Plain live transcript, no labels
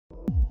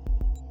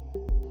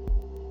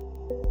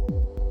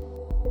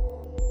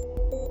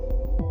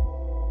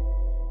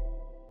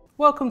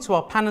Welcome to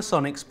our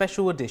Panasonic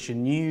Special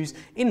Edition news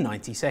in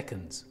 90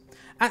 seconds.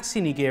 At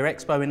CineGear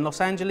Expo in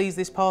Los Angeles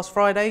this past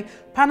Friday,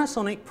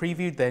 Panasonic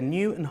previewed their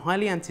new and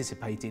highly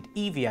anticipated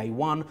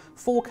EVA-1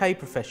 4K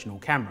professional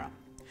camera.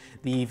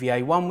 The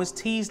EVA-1 was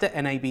teased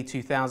at NAB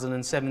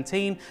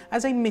 2017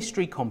 as a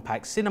mystery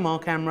compact cinema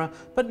camera,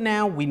 but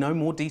now we know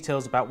more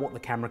details about what the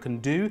camera can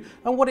do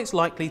and what it's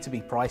likely to be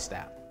priced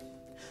at.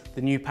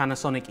 The new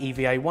Panasonic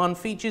EVA-1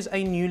 features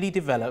a newly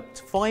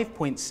developed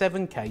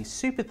 5.7K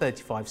Super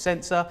 35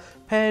 sensor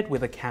paired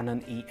with a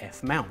Canon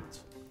EF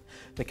mount.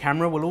 The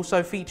camera will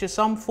also feature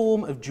some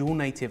form of dual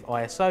native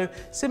ISO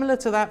similar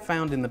to that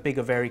found in the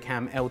bigger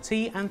VariCam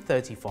LT and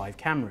 35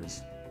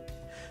 cameras.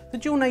 The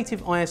dual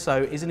native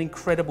ISO is an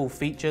incredible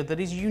feature that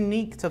is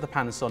unique to the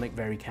Panasonic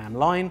VariCam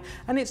line,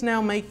 and it's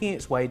now making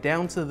its way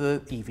down to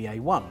the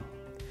EVA-1,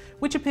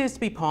 which appears to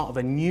be part of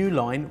a new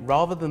line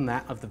rather than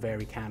that of the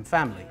VariCam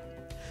family.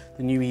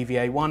 The new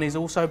EVA-1 is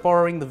also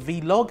borrowing the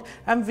V-Log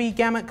and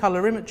V-Gamut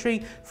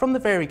colorimetry from the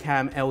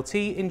VariCam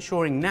LT,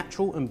 ensuring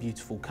natural and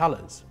beautiful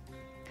colours.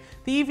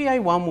 The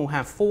EVA-1 will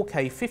have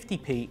 4K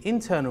 50p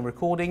internal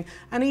recording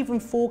and even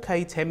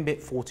 4K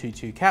 10-bit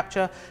 422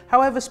 capture,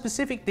 however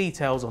specific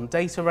details on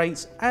data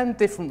rates and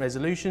different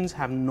resolutions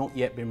have not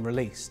yet been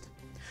released.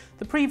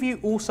 The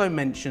preview also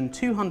mentioned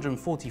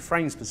 240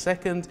 frames per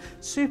second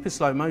super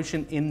slow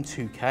motion in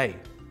 2K.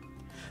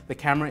 The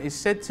camera is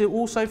said to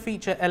also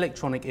feature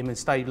electronic image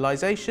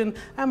stabilization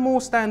and more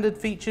standard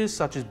features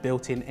such as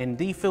built-in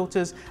ND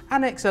filters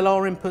and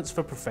XLR inputs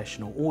for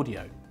professional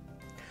audio.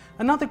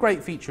 Another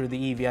great feature of the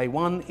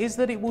EVA-1 is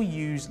that it will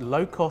use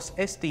low-cost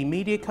SD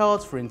media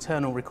cards for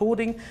internal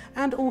recording,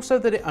 and also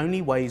that it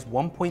only weighs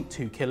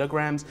 1.2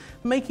 kilograms,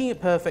 making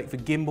it perfect for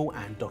gimbal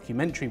and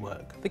documentary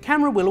work. The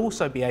camera will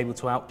also be able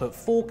to output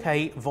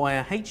 4K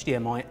via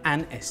HDMI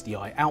and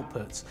SDI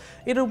outputs.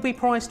 It'll be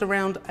priced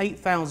around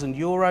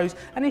 €8,000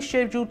 and is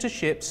scheduled to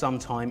ship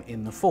sometime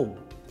in the fall.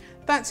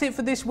 That's it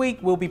for this week.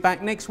 We'll be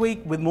back next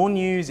week with more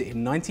news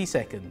in 90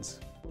 seconds.